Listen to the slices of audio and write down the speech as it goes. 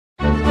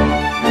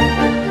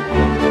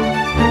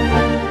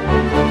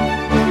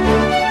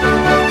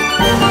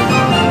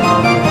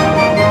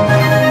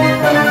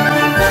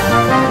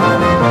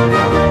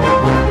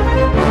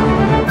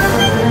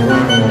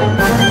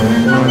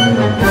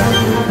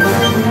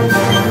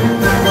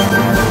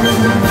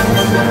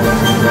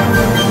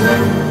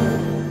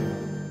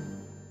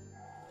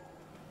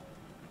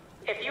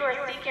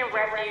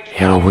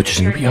we're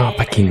just we are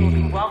back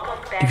in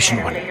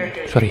Division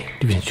 1. Sorry,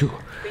 Division 2.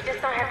 We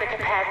just don't have the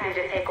capacity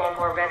to take on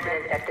more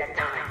residents at this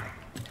time.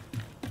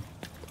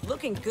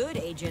 Looking good,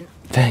 Agent.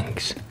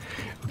 Thanks.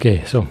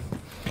 Okay, so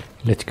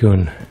let's go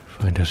and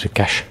find us a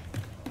cache.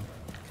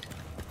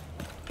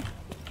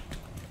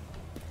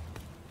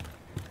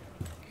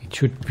 It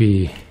should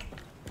be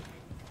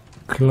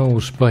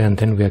close by, and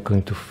then we are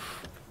going to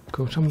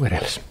go somewhere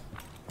else.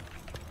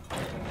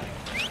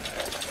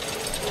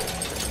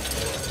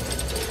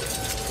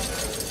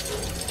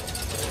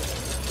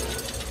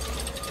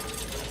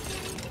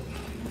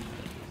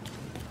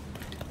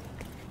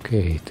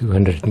 Okay,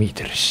 200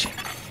 meters.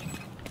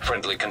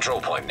 Friendly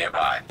control point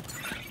nearby.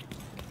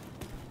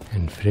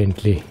 And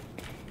friendly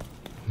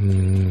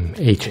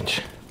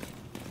agents.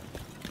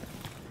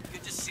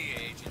 Good to see you,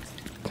 Agent.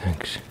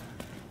 Thanks.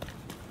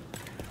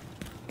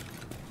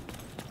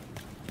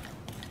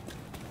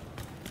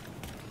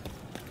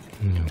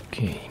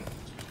 Okay.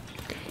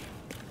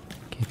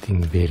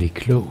 Getting very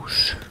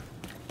close.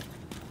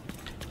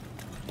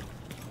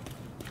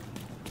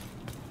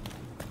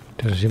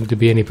 Doesn't seem to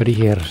be anybody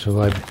here,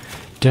 so I've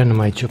done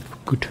my job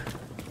good.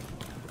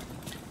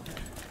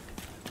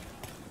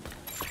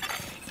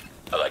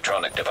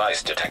 Electronic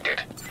device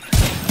detected.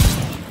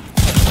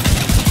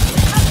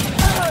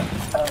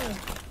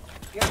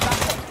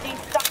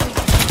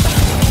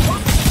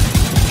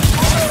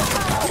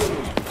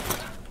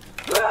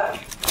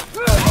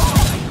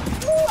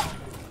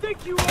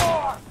 Think you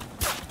are?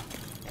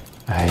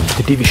 I'm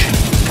the division.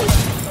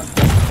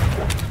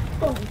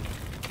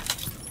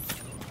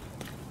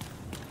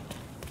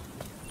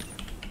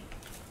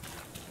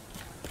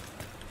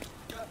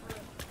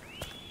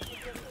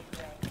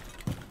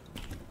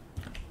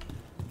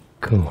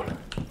 Cool.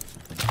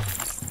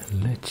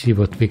 Let's see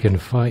what we can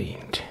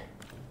find.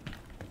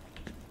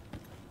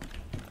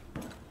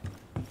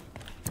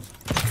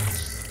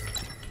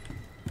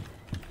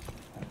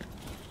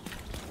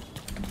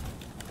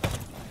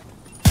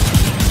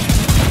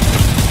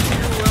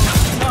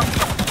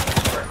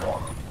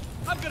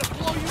 I'm gonna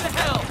blow you to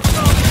hell!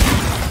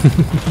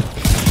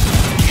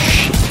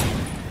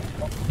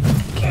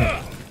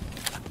 Okay.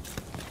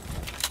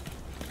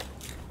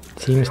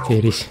 Seems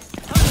there is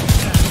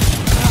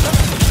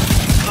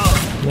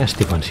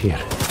nasty ones here.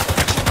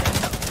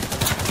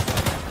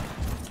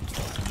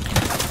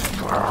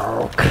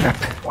 Oh crap.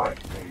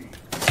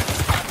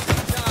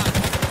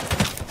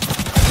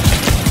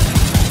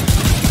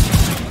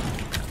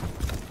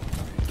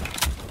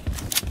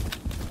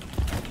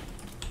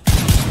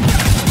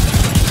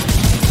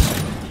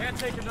 Can't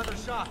take another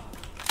shot.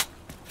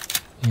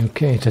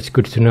 Okay, that's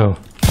good to know.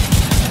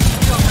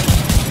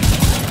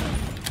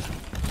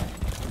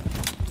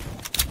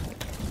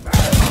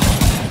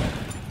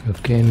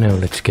 Okay, now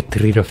let's get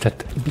rid of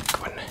that big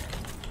one.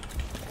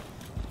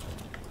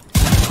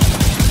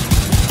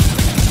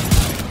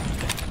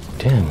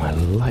 Damn, I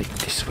like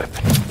this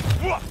weapon.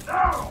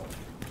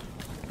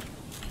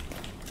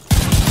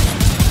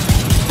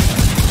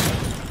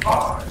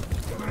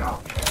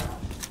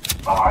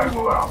 I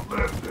will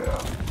outlive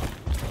them.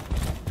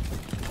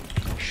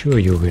 Sure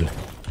you will.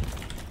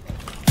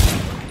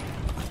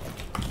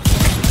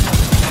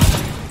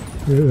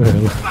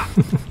 Well.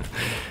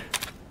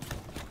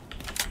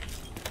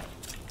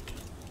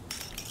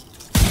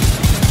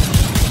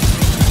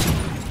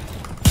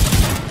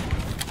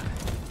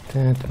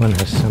 That one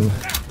has some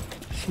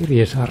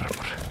serious armor.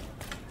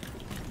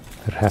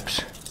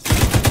 Perhaps.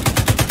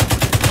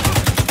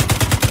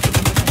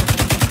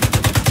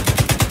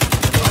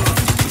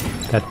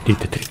 That did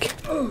the trick.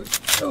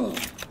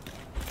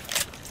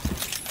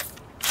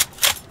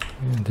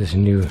 And this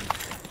new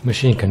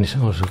machine gun is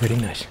also very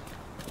nice.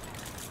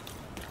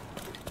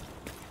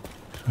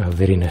 I have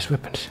very nice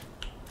weapons.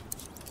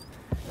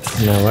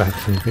 Now I have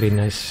some very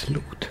nice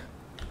loot.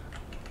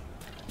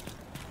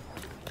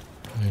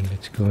 And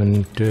let's go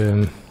and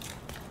gather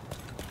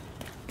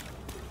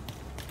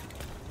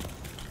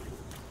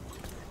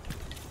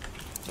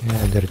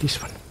this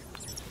one.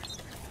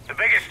 The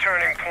biggest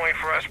turning point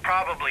for us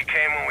probably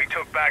came when we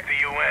took back the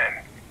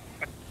UN.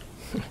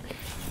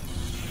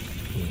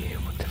 Yeah,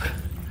 whatever.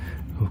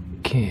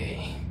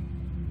 Okay.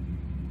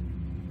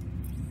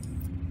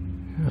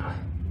 Ah,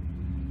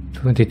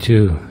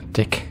 22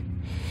 tech.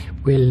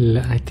 Well,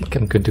 I think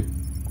I'm going to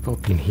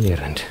pop in here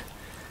and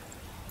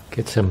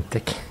get some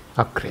tech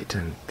upgrade,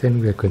 and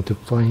then we are going to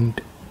find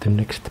the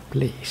next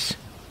place.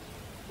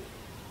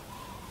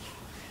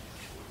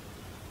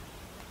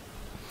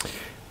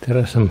 There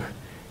are some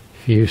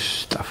few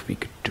stuff we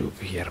could do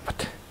here,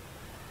 but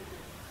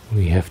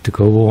we have to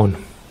go on.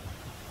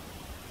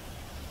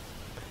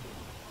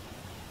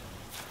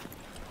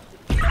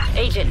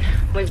 Agent,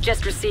 we've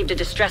just received a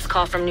distress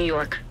call from New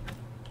York.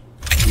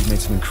 We've made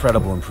some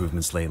incredible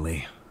improvements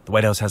lately. The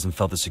White House hasn't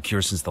felt this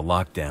secure since the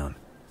lockdown.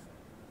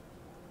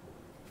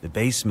 The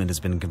basement has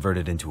been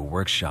converted into a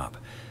workshop,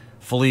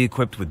 fully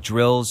equipped with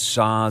drills,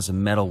 saws,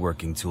 and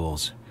metalworking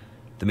tools.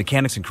 The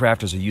mechanics and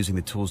crafters are using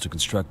the tools to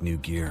construct new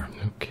gear.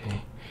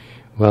 Okay.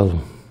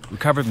 Well,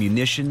 Recovered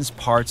munitions,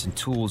 parts, and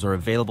tools are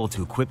available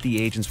to equip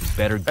the agents with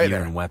better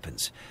gear and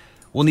weapons.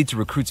 We'll need to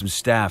recruit some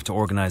staff to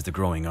organize the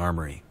growing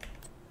armory.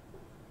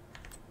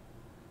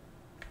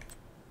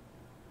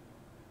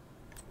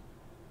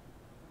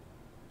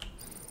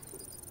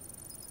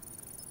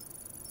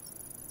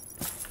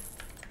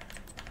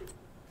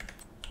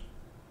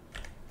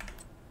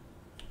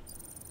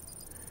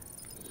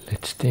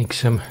 Let's take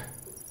some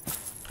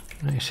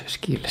nice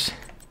skills.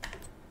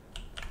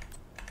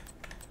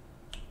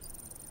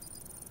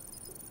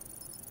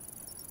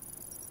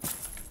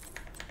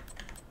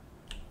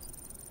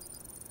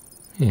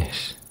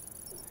 Yes.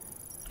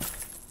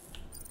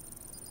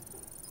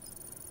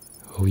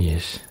 Oh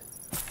yes.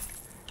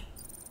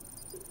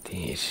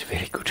 This is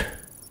very good.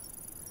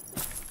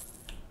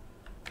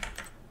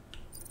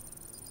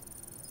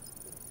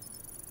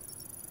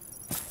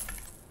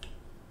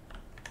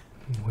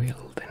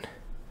 Well then.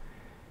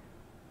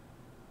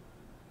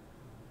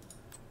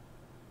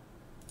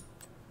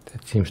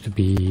 That seems to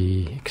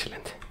be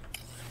excellent.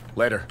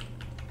 Later.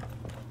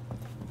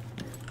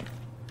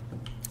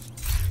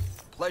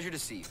 Pleasure to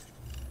see you.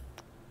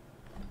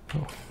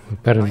 Oh,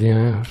 apparently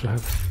I also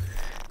have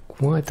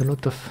quite a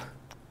lot of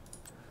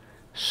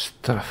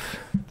stuff.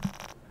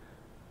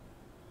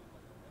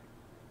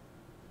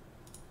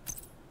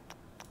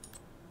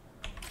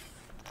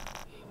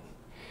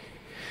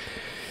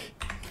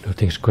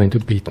 Nothing's going to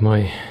beat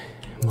my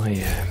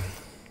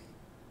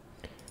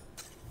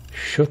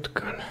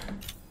shotgun.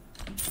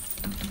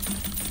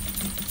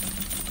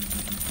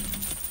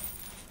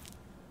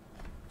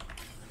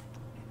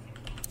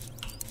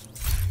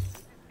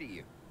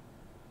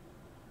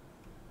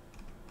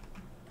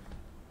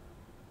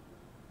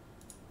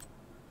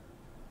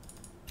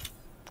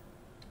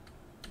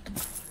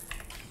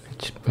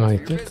 Let's buy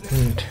that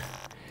and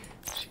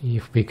see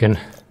if we can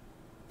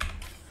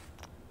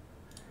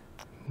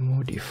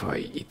modify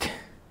it.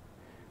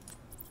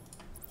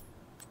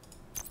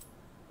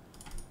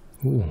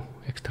 Ooh,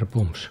 extra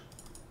bombs.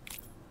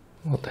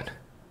 Well then.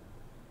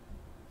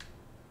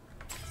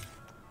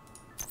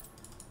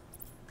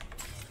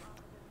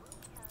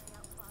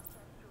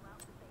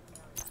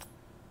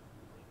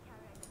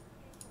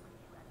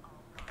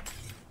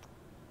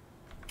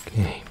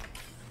 Okay.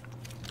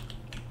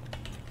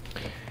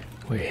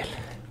 Well,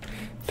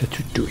 that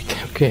should do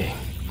it. Okay.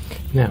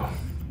 Now,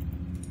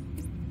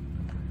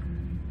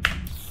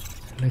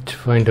 let's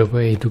find a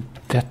way to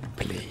that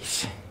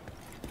place.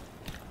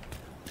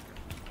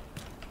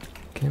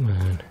 Come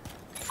on.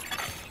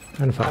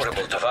 Run fast.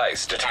 Portable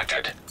device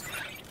detected.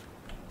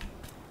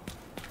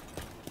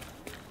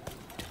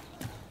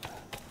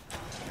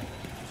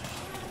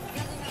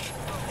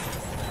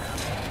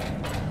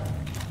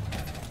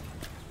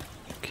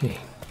 Okay.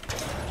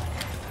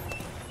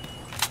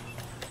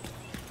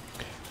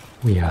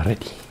 We are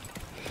ready.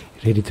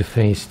 Ready to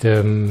face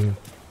the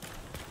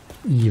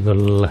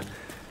evil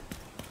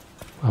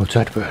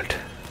outside world.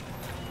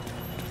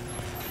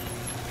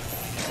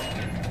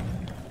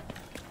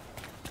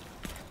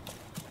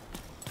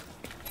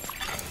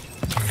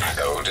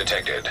 Go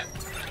detected.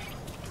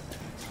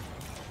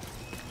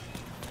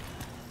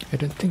 I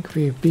don't think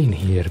we've been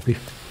here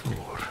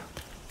before.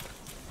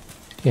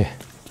 Yeah.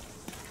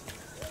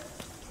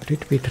 Or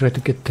did we try to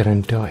get there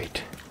and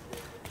died?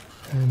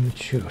 I'm not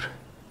sure.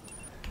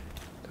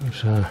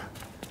 Those are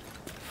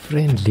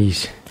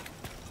friendlies.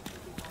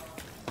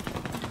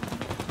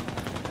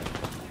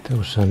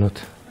 Those are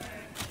not.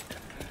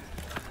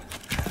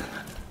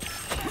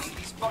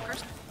 These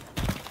fuckers.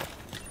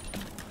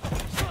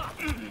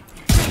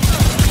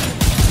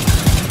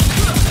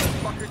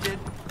 Fucker did.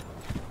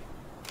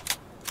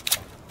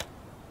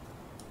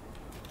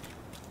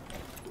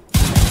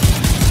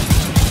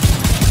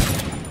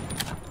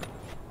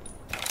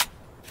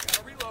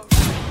 Gotta reload.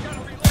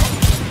 Gotta reload.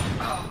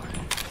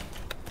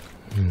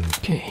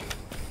 Okay.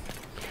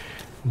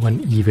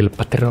 One evil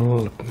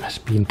patrol has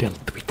been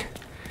dealt with.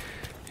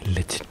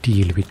 Let's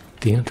deal with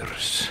the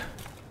others.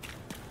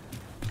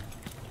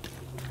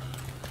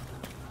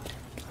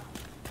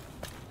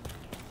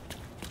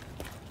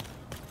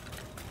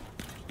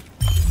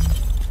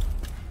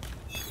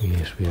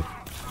 Yes, we have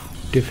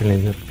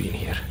definitely not been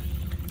here.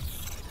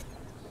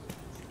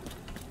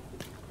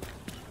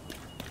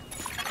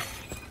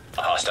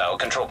 A hostile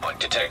control point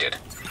detected.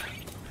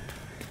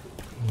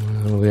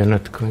 Well, we are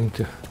not going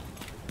to go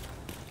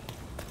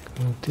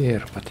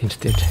there, but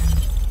instead.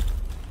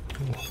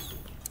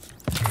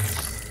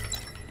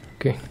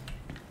 Okay.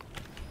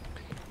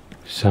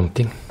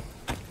 Something.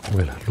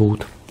 Well,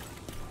 loot.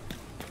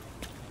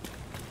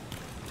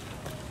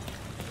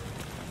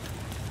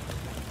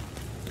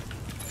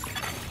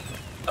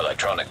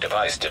 Electronic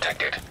device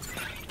detected.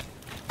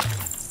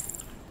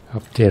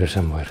 Up there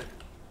somewhere.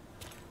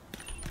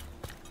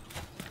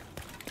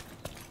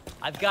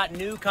 I've got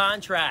new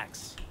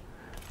contracts.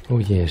 Oh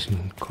yes,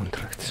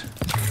 contracts.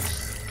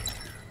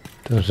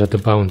 Those are the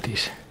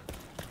bounties.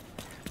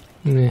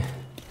 Nah.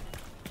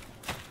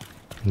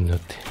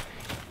 Not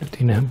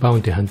in a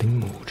bounty hunting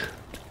mood.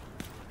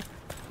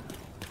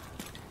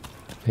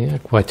 They are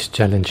quite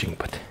challenging,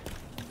 but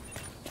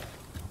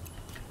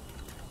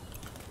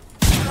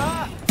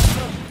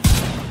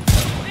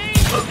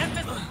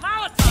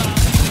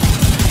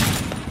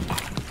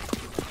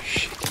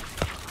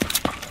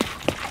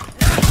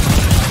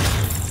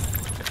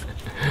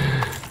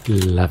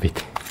Love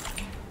it.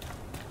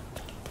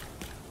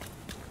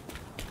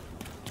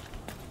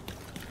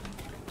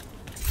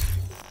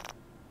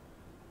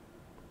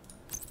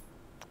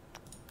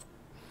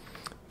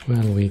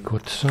 Well, we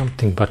got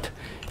something, but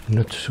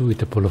not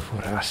suitable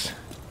for us.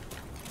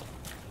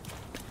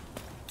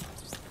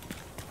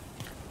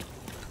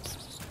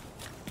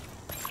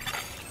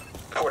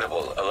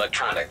 Portable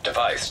electronic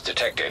device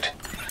detected.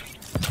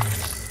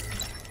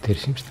 There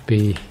seems to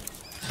be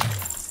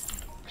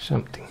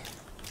something.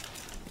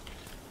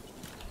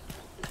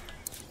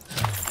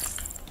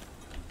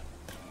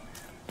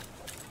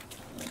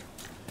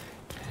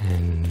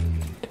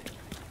 And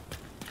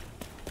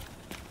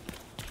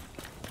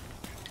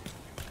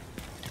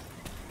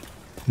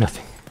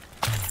nothing.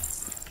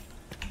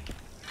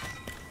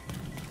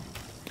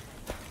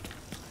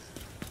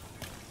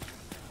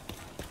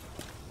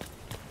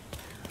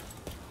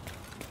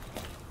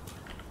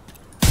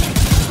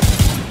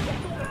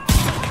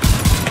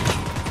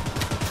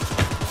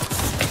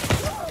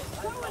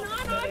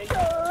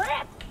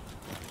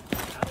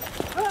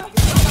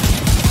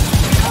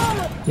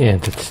 Yeah,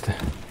 that's the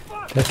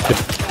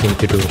thing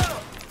to do.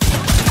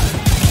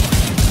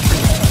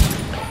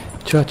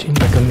 Charge in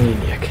like a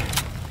maniac.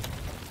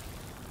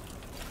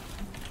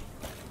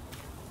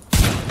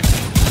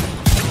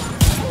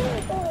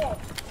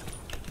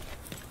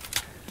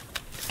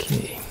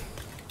 Okay.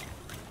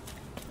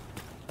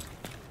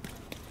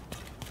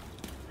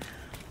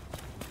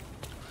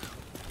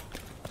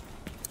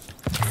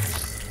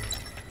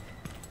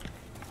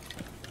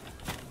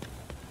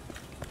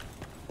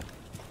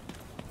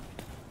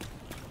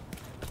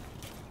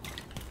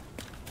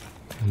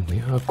 And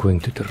we are going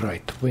to the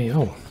right way.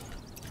 Oh.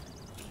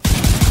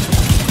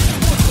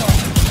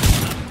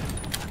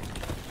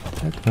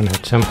 That one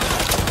had some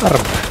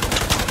armor.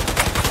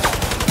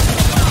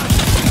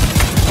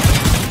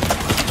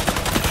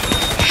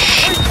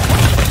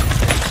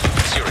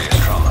 Serious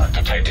trauma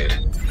detected.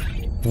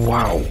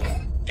 Wow.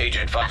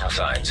 Agent vital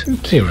signs.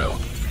 0.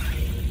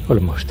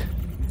 Almost.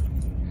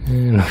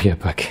 No, we are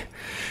back.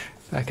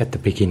 Back at the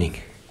beginning.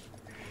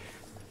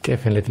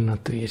 Definitely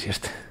not the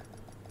easiest.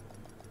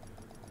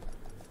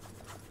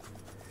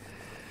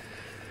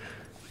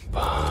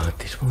 But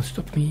this won't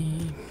stop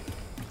me.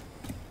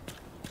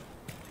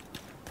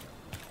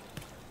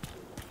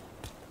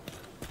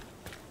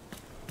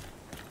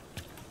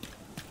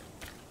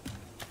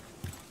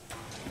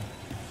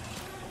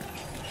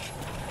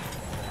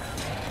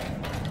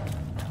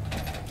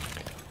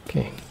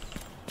 Okay.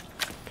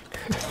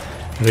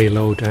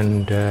 Reload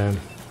and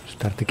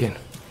start again.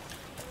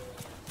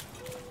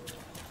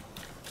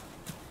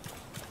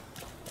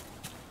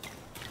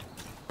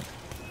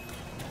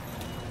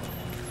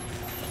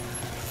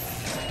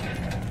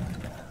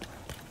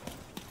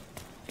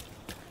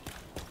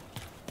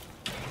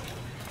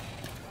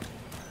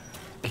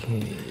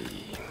 Okay.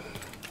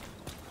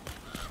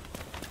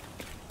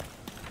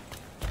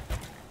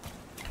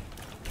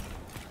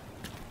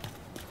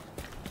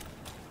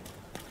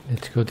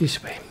 Let's go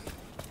this way.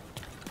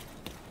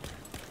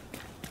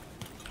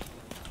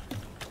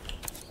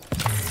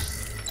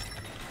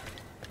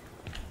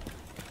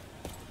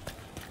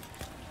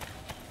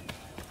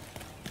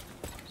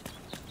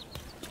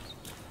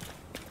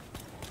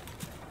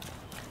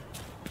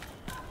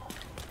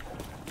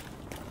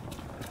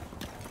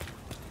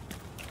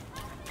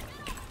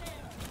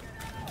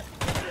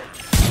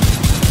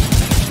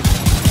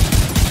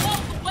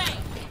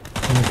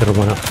 Another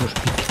one of those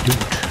big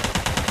dudes.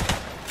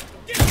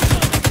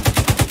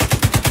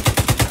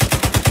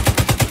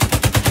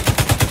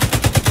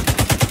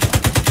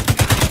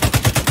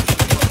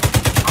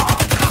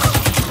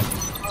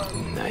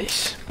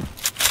 Nice.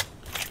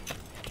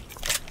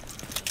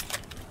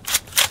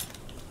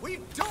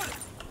 We've done it.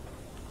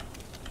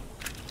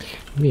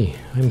 Me,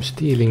 I'm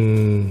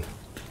stealing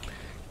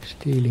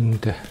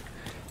the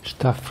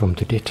stuff from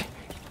the dead.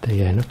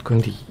 They are not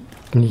going to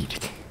need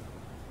it.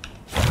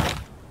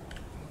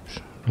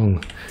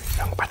 Wrong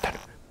button,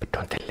 but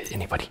don't tell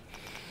anybody.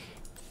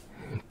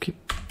 Okay.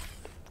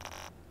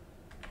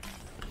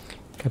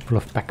 Couple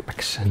of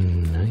backpacks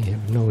and I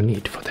have no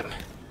need for them.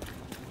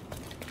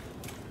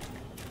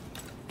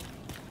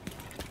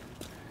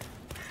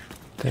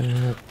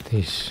 That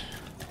is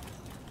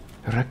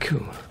a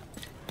raccoon.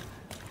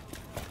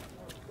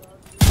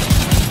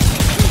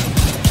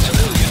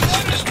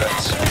 Civilians in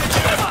distress.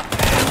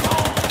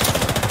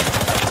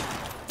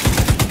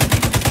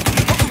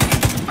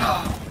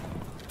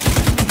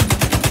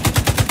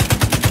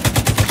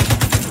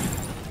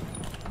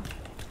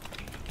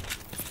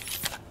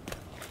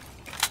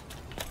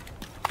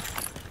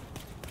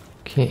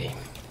 Okay.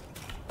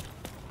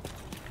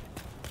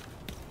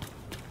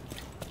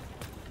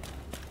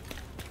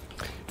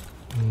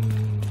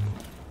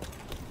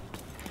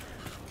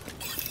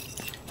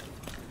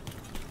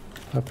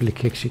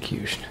 Public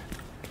execution.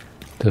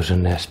 Those are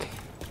nasty.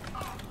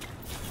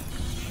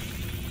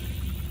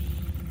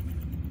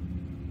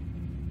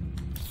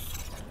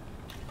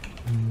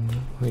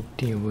 No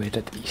idea where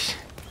that is.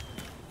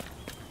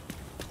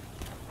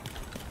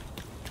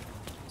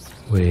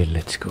 Well,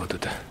 let's go to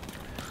the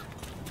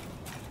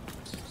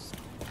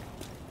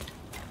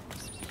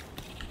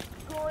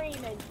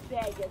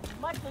gag as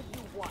much as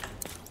you want.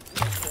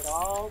 Makes it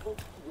all the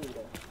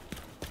sweeter.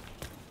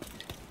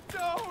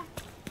 Don't!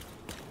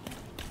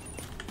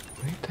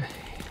 Where the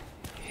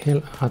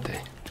hell are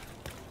they?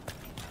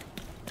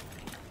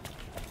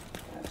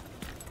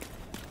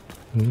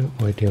 No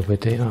idea where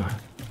they are.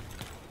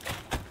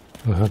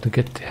 Or how to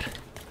get there.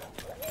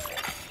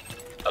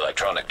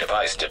 Electronic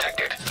device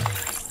detected.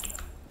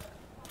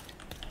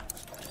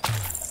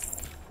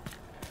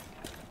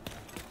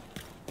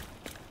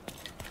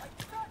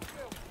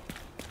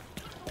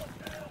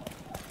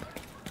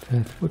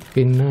 That would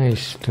be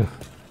nice to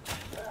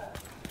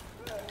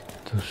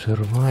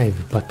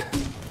survive, but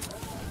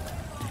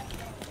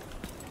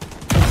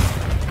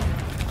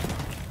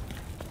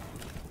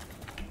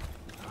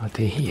are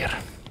they here?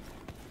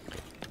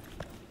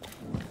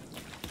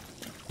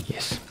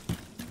 Yes.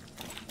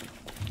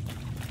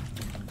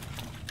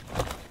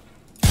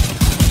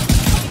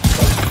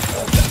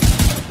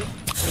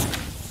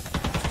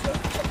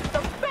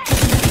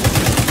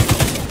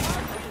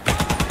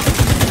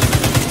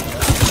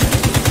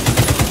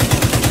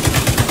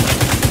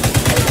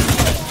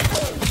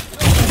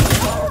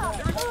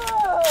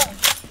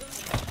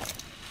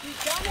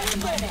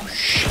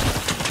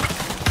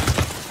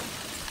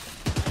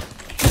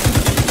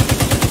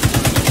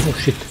 Oh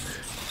shit.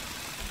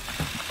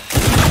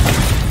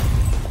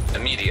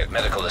 Immediate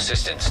medical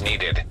assistance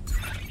needed.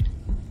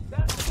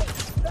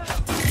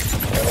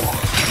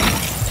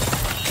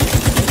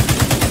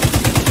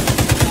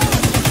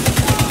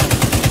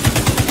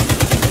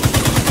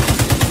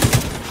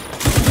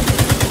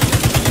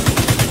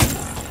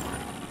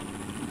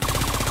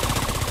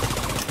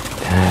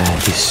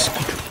 That is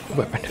good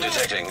weapon.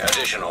 Detecting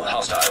additional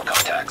hostile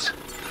contacts.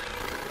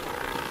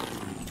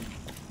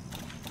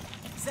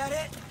 Is that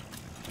it?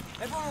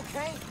 Everyone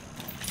okay?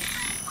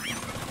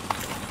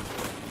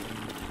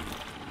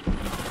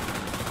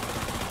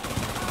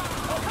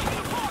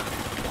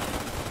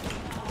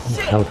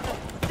 Help.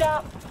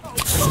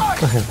 What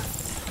the hell?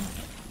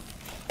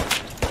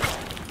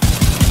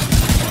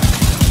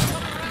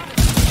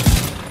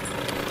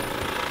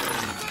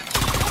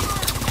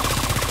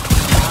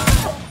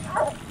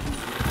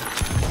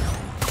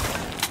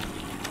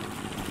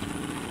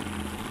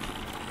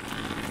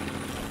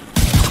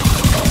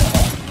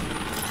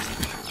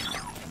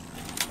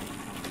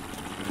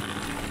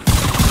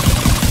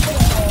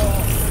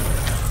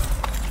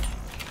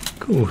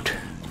 Good.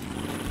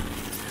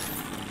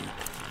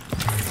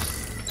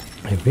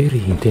 A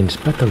very intense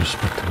battles,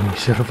 but we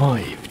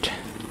survived.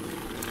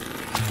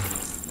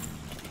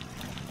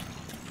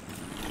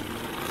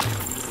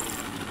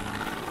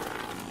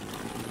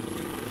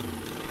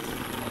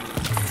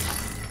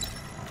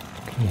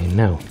 Okay,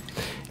 now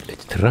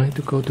let's try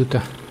to go to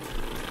the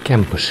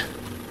campus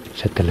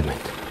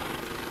settlement.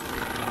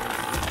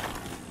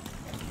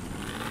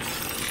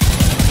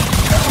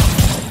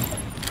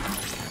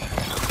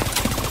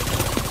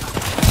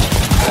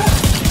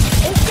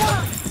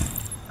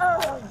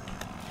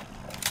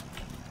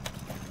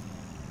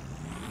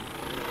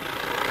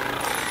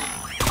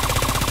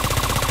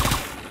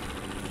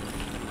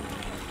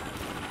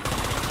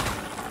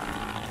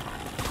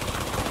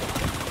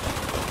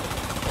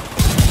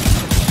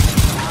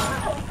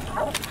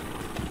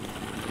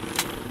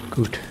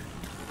 Good.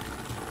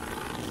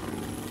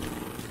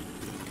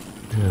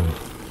 Now,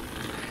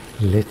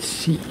 let's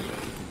see.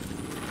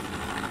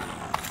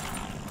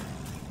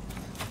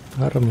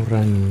 Armor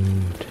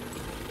and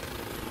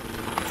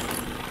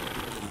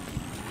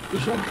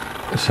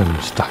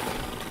some stuff.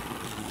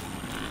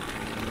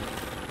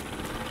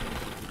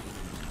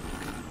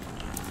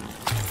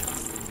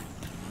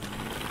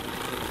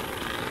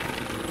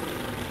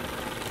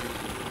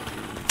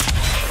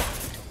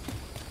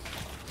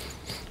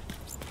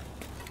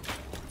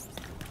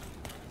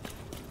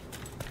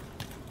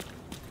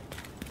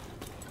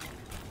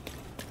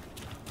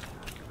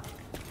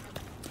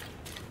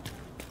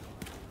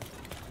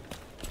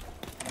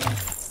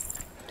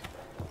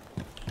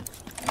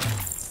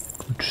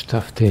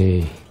 Stuff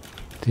they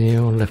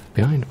all left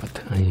behind,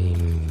 but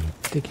I'm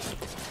taking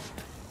it.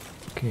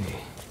 Okay.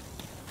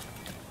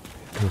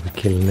 Who do we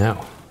kill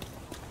now?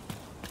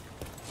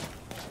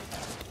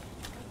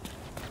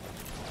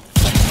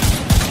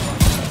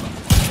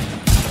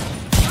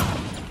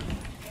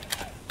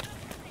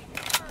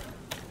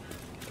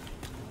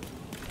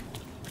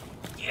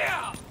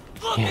 Yeah!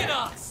 Look at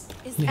us!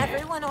 Is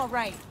everyone all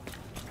right?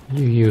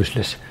 You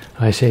useless.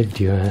 I saved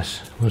your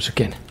ass once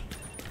again.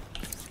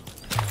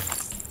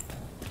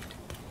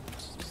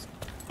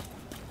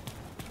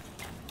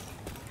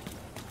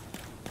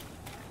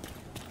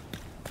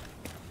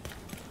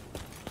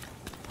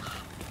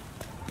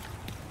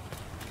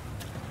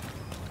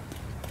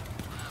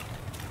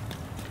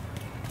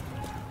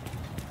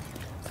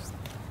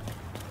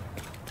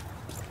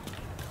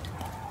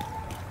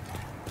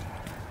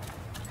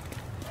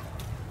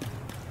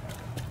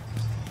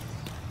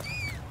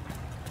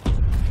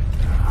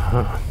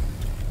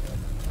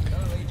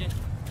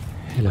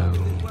 Hello.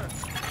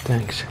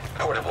 Thanks.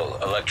 Portable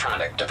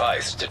electronic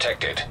device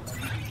detected.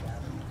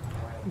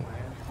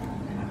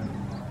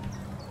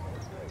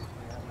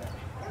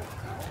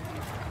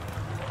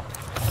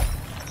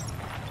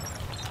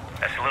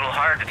 a little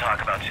hard to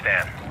talk about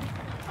Stan.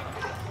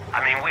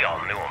 I mean, we all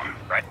knew him,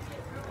 right?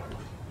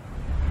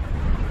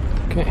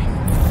 Okay.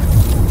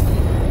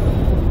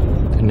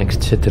 The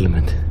next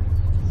settlement.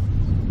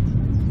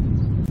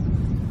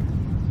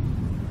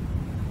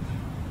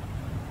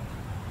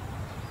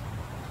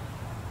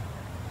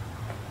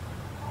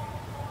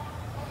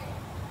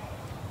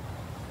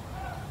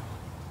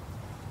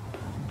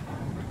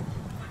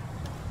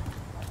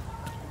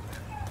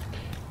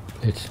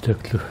 Let's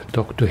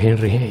talk to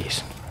Henry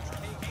Hayes.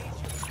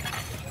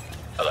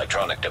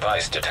 Electronic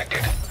device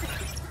detected.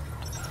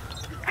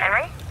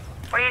 Henry?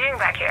 What are you doing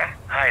back here?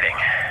 Hiding.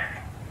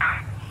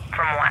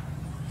 From what?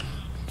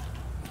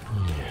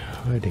 Yeah,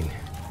 hiding.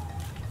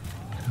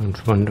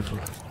 Sounds wonderful.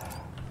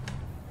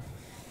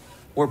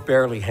 We're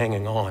barely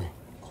hanging on.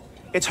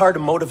 It's hard to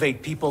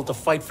motivate people to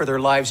fight for their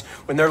lives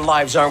when their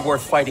lives aren't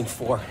worth fighting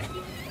for.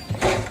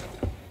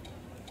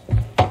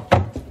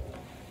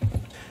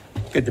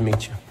 Good to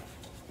meet you.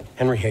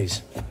 Henry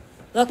Hayes.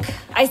 Look,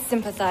 I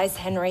sympathize,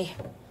 Henry.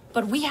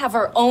 But we have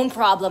our own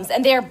problems,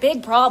 and they're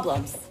big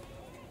problems.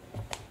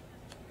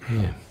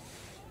 Yeah.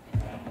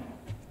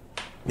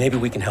 Maybe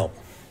we can help.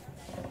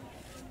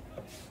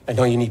 I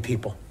know you need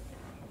people.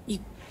 You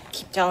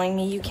keep telling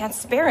me you can't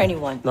spare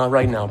anyone. Not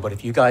right now, but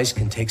if you guys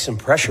can take some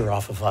pressure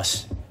off of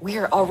us.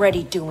 We're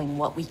already doing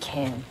what we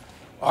can.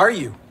 Are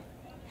you?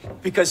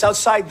 Because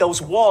outside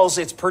those walls,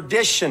 it's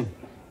perdition.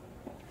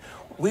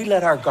 We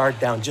let our guard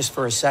down just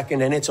for a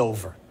second, and it's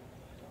over.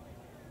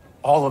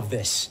 All of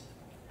this.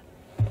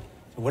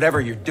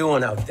 Whatever you're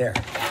doing out there,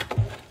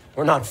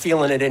 we're not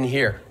feeling it in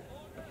here.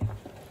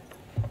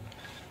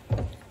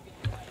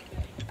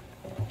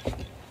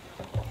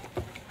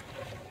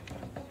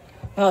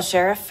 Well,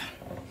 Sheriff,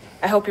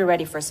 I hope you're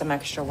ready for some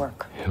extra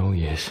work. Oh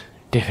yes,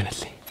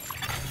 definitely.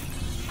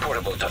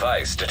 Portable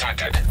device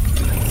detected.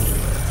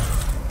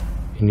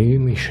 New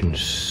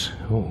missions.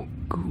 Oh,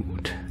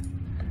 good.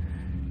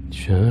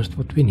 Just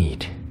what we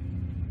need.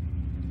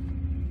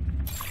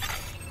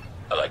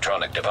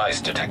 Electronic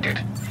device detected.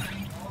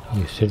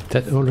 You said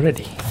that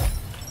already.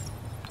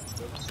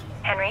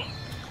 Henry?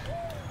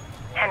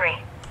 Henry?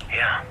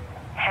 Yeah.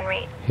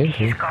 Henry? Henry?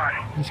 He's gone.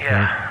 He's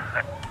Yeah.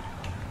 gone.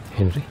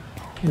 Henry?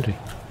 Henry?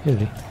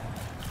 Henry?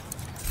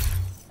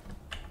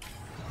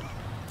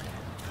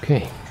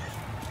 Okay.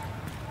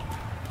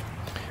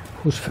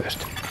 Who's first?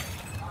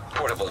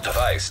 Portable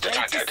device Great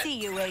detected. to see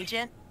you,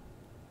 Agent.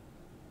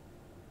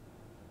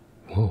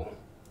 Whoa.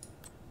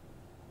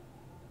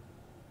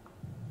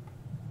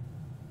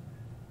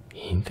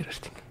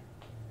 Interesting.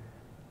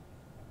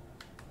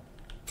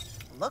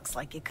 Looks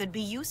like it could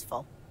be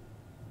useful.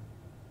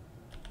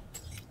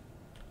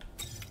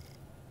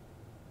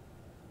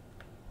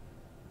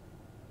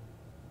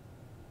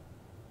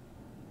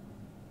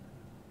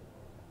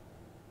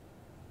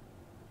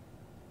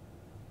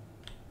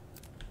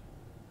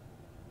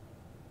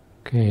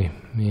 Okay,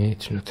 yeah,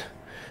 it's not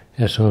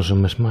as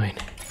awesome as mine.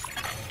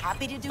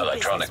 Happy to do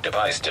Electronic business.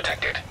 device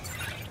detected.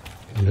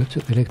 Lots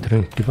of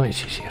electronic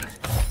devices here.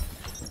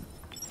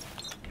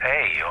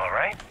 Hey, you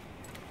alright?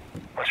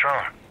 What's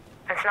wrong?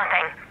 It's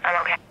nothing.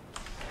 I'm okay.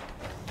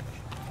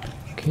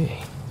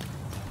 Okay.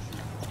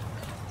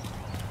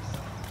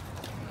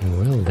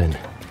 Well then,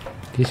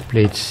 this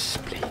place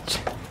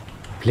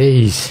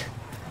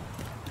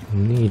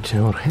needs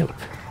our help.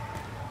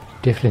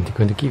 Definitely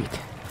going to give it.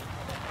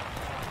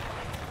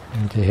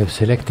 And they have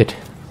selected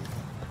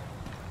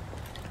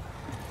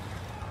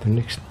the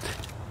next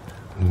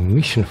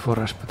mission for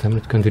us, but I'm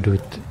not going to do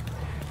it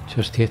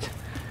just yet.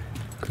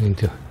 I'm going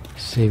to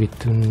save it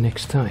to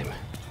next time.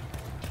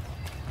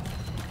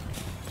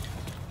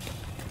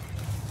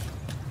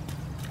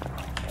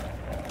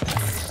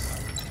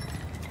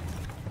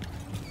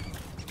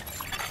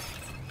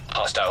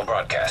 Hostile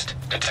broadcast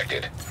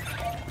detected.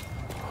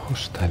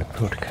 Hostile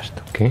broadcast,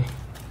 okay.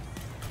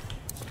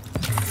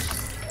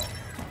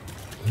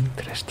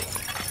 Interesting.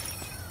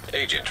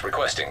 Agent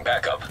requesting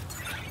backup.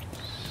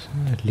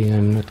 Sadly,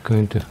 I'm not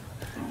going to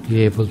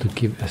be able to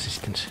give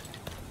assistance.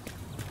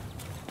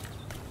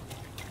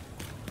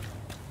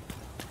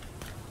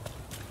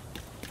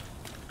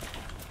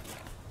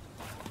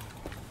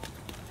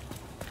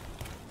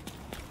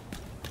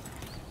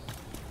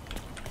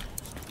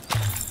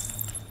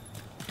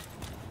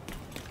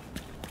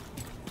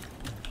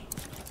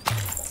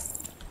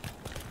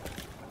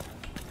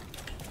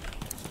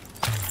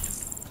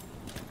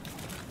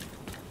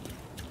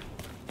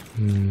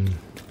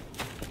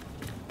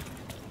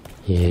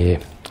 Yeah,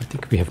 I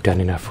think we have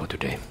done enough for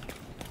today.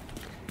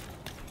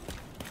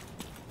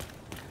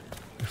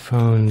 We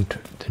found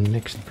the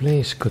next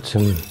place, got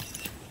some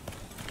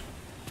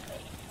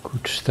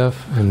good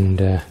stuff,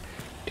 and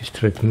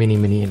destroyed many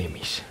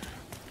enemies.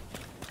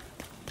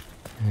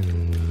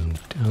 And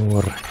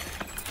our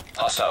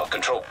Hostile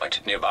control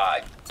point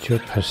nearby.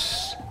 job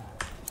has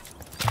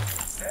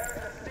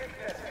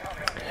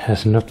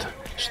not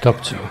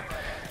stopped, so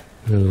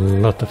a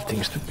lot of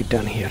things to be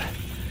done here.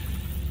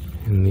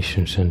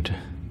 Missions and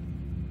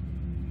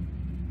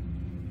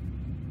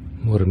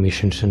more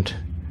missions and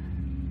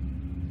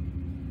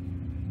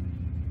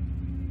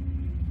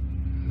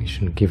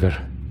Information giver.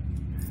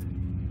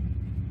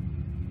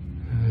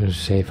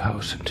 Safe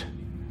house and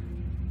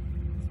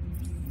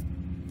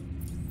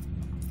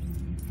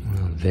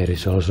well, there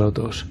is also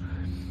those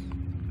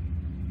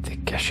the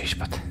caches,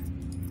 but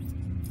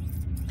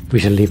we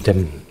shall leave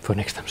them for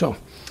next time. So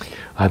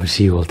I will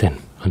see you all then.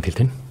 Until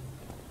then,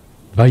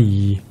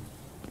 bye.